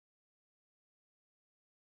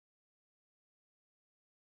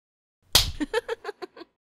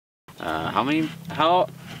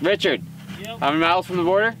Richard, Yep. how many miles from the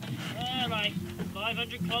border? Like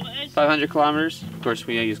 500 kilometers. 500 kilometers. Of course,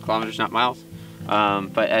 we use kilometers, not miles.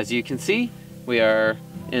 But as you can see, we are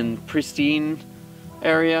in pristine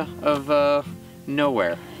area of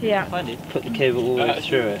nowhere. Yeah. Find it. Put the cable all the way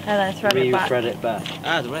through it. And then thread it back. Thread it back.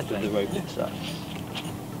 Ah, the red the rope and stuff.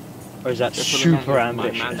 Or is that super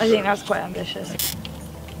ambitious? I think that's quite ambitious.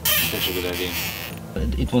 Such a good idea.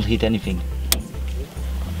 It won't hit anything.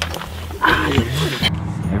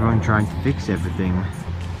 Everyone trying to fix everything.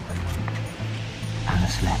 Anna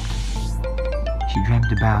slept. She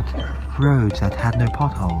dreamt about roads that had no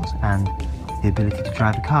potholes and the ability to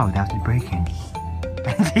drive a car without it breaking.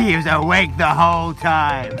 And he was awake the whole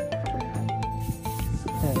time!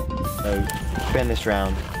 So, bend this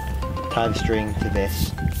round, tie the string to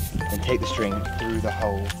this, and take the string through the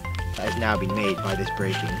hole that has now been made by this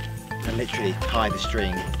braking, and literally tie the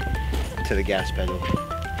string to the gas pedal.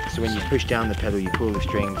 So when you push down the pedal, you pull the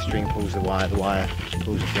string pulls the wire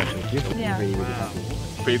pulls the throttle. Yeah. Really, really happy.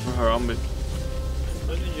 Pray for her on me.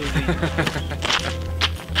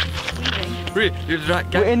 We're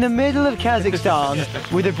in the middle of Kazakhstan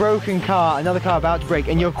with a broken car, another car about to break,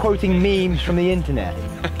 and you're quoting memes from the internet.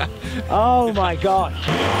 Oh my gosh.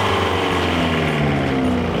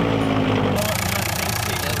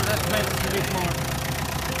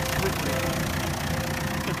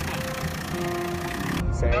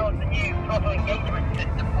 So, the new throttle engagement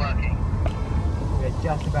system working? We're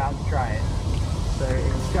just about to try it. So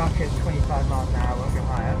it's stuck at 25 miles an hour, won't go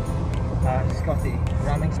higher. Scotty,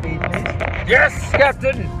 ramming speed please. Yes,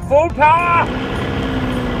 Captain! Full power!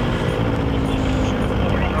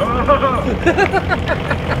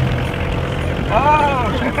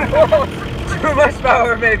 Oh! Too much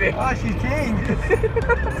power, maybe. Oh, she's keen.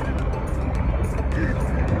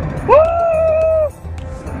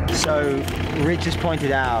 So, Rich has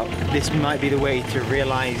pointed out this might be the way to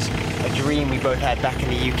realise a dream we both had back in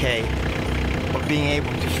the UK of being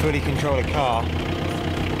able to fully control a car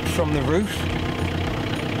from the roof.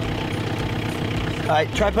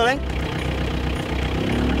 Alright, try pulling.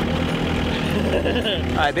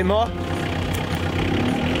 Alright, a bit more.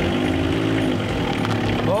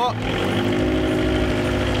 More.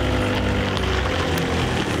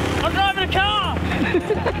 I'm driving a car!